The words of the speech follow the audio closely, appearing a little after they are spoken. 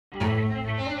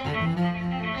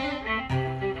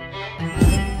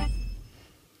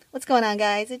What's going on,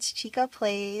 guys? It's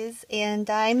Chicaplays, and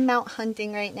I'm mount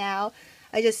hunting right now.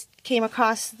 I just came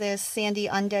across this Sandy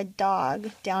Undead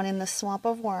Dog down in the Swamp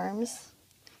of Wyrms.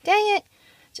 Dang it!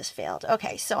 Just failed.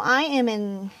 Okay, so I am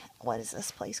in, what is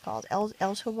this place called?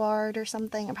 Eoltarbold or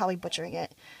something? I'm probably butchering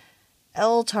it.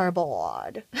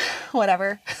 Eoltarbold.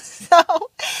 Whatever. So,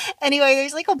 anyway,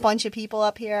 there's like a bunch of people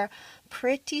up here.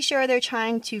 Pretty sure they're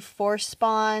trying to force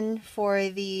spawn for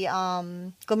the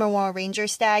Glimmermoor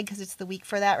Ramgers Stag, because it's the week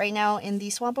for that right now in the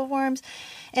Swamp of Wyrms.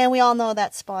 And we all know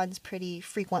that spawns pretty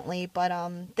frequently, but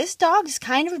this dog's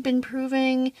kind of been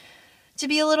proving to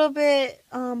be a little bit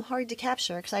hard to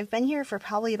capture, because I've been here for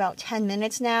probably about 10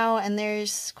 minutes now, and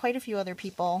there's quite a few other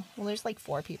people. Well, there's like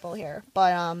 4 people here,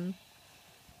 but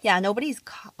yeah, nobody's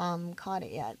caught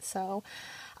it yet, so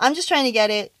I'm just trying to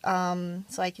get it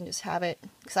so I can just have it,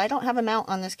 because I don't have a mount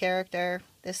on this character.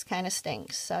 This kind of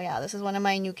stinks. So yeah, this is one of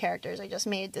my new characters I just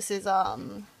made. This is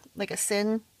like a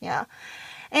Sin, yeah,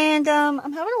 and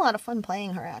I'm having a lot of fun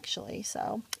playing her, actually.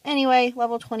 So anyway,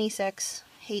 level 26.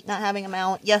 Hate not having a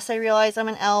mount. Yes, I realize I'm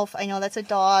an elf. I know that's a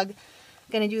dog.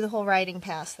 Gonna do the whole riding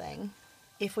pass thing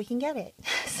if we can get it.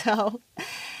 So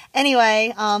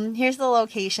anyway, here's the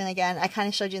location again. I kind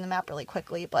of showed you the map really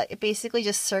quickly, but it basically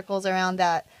just circles around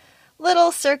that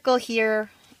little circle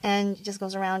here, and it just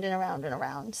goes around and around and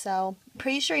around. So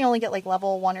pretty sure you only get like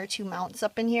level 1 or 2 mounts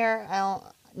up in here.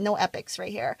 No epics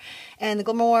right here. And the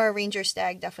Glimmermoor Ramgers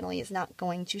Stag definitely is not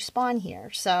going to spawn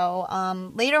here. So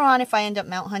later on, if I end up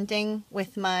mount hunting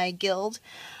with my guild,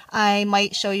 I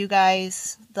might show you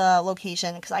guys the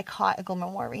location, because I caught a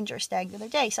Glimmermoor Ramgers Stag the other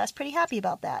day, so I was pretty happy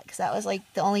about that, because that was like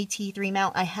the only T3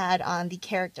 mount I had on the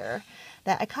character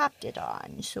that I copped it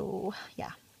on. So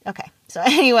yeah, okay. So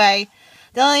anyway,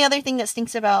 the only other thing that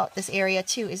stinks about this area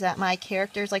too is that my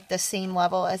character is like the same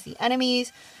level as the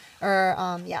enemies, or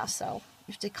yeah, so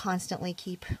you have to constantly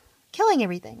keep killing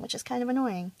everything, which is kind of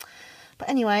annoying. But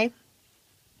anyway,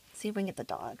 see if we can get the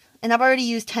dog. And I've already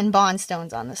used 10 bond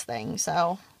stones on this thing,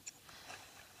 so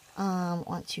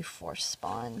want to force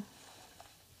spawn.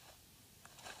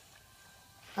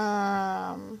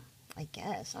 I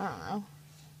guess. I don't know.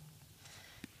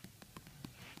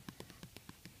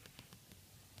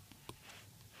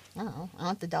 I don't know. I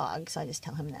want the dog, so I just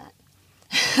tell him that.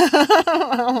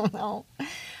 I don't know.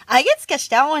 I get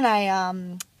sketched out when I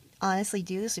honestly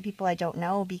do this with people I don't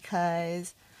know,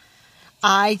 because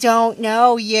I don't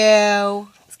know you.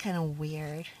 It's kind of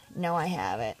weird. No, I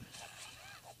have it.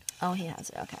 Oh, he has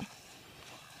it. Okay.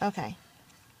 Okay.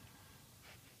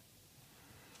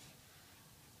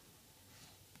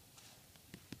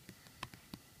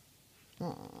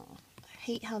 Oh, I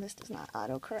hate how this does not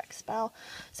autocorrect spell.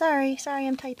 Sorry,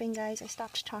 I'm typing, guys. I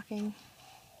stopped talking.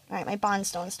 Alright, my bond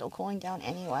stone's still cooling down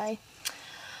anyway.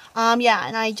 Yeah,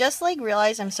 and I just like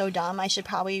realized I'm so dumb. I should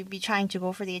probably be trying to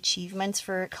go for the achievements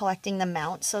for collecting the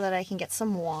mounts so that I can get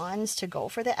some wands to go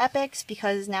for the epics,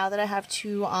 because now that I have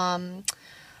 2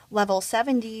 level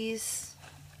 70s,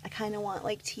 I kind of want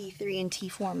like T3 and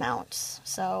T4 mounts.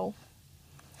 So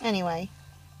anyway,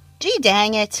 gee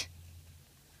dang it.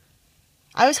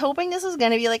 I was hoping this was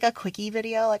going to be like a quickie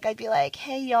video. Like I'd be like,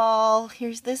 hey y'all,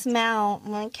 here's this mount.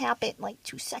 I'm going to cap it in like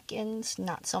 2 seconds.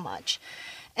 Not so much.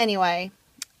 Anyway,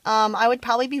 I would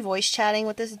probably be voice chatting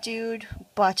with this dude,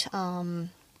 but I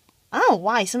don't know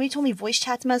why. Somebody told me voice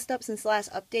chat's messed up since the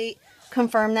last update.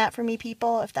 Confirm that for me,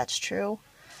 people, if that's true.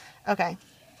 Okay.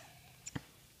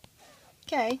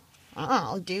 Okay.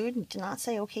 Oh, dude, did not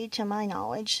say okay to my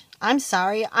knowledge. I'm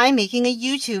sorry. I'm making a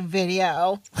YouTube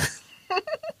video.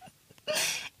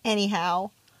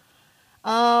 Anyhow.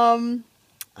 Oh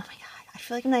my god. I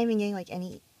feel like I'm not even getting like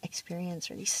any experience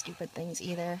for these stupid things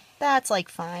either. That's like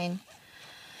fine.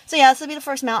 So yeah, this will be the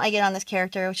first mount I get on this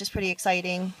character, which is pretty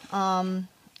exciting.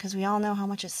 Because we all know how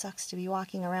much it sucks to be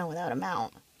walking around without a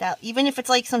mount. That even if it's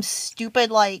like some stupid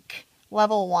like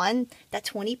level 1, that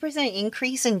 20%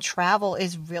 increase in travel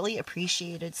is really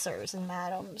appreciated, sirs and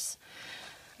madams.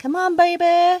 Come on,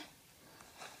 baby.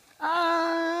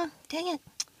 Dang it.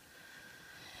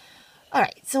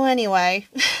 Alright, so anyway.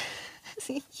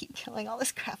 See, keep killing all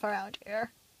this crap around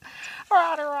here.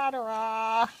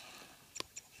 Rah-da-rah-da-rah.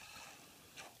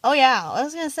 Oh yeah, I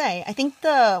was gonna say, I think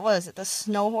the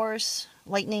Snow Horse,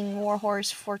 Lightning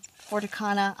Warhorse,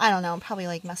 Forticana, I don't know, I'm probably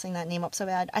like messing that name up so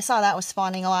bad. I saw that was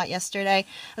spawning a lot yesterday.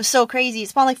 It was so crazy. It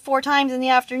spawned like 4 times in the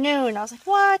afternoon. I was like,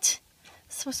 what?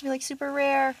 It's supposed to be like super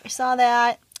rare. I saw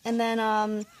that. And then,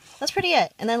 that's pretty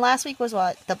it. And then last week was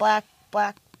what? The Black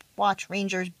Watch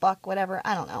Rangers Buck, whatever.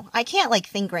 I don't know. I can't like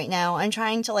think right now. I'm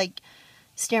trying to like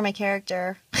steer my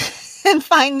character and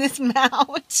find this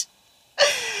mount.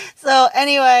 So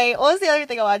anyway, what was the other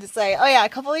thing I wanted to say? Oh yeah, a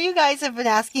couple of you guys have been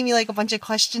asking me like a bunch of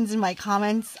questions in my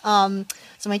comments. So I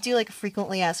might do like a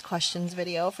frequently asked questions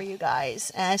video for you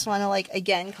guys. And I just want to like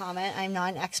again comment. I'm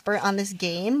not an expert on this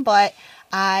game, but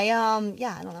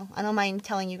yeah, I don't know. I don't mind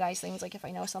telling you guys things like if I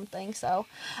know something. So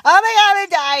oh my god, I'm gonna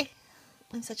die.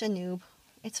 I'm such a noob.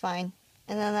 It's fine.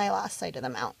 And then I lost sight of the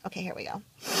mount. Okay, here we go.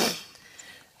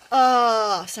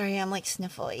 Oh, sorry, I'm like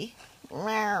sniffly.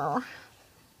 Hello.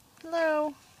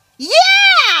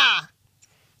 Yeah!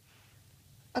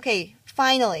 Okay,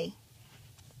 finally.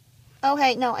 Oh,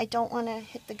 hey, no, I don't want to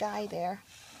hit the guy there.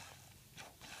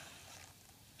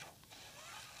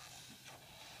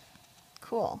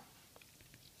 Cool.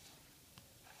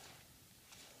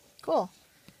 Cool.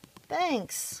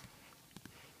 Thanks.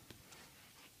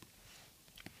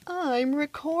 I'm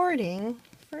recording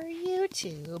for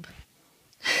YouTube.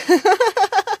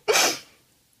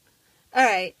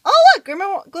 Alright. Oh, look!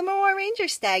 Glimmermoor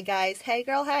Ramgers Stag, guys. Hey,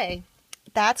 girl, hey.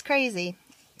 That's crazy.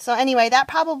 So anyway, that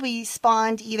probably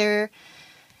spawned either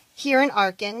here in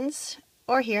Arkans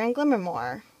or here in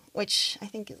Glimmermoor, which I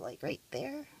think is like right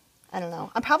there. I don't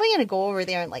know. I'm probably going to go over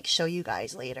there and like show you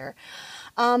guys later.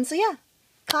 So yeah.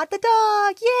 Caught the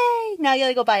dog! Yay! Now you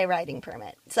gotta go buy a riding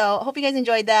permit. So, hope you guys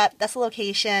enjoyed that. That's the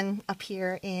location up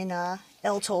here in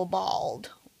Eoltarbold.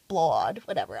 Blood,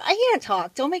 whatever. I can't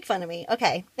talk. Don't make fun of me.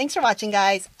 Okay, thanks for watching,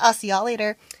 guys. I'll see y'all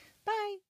later.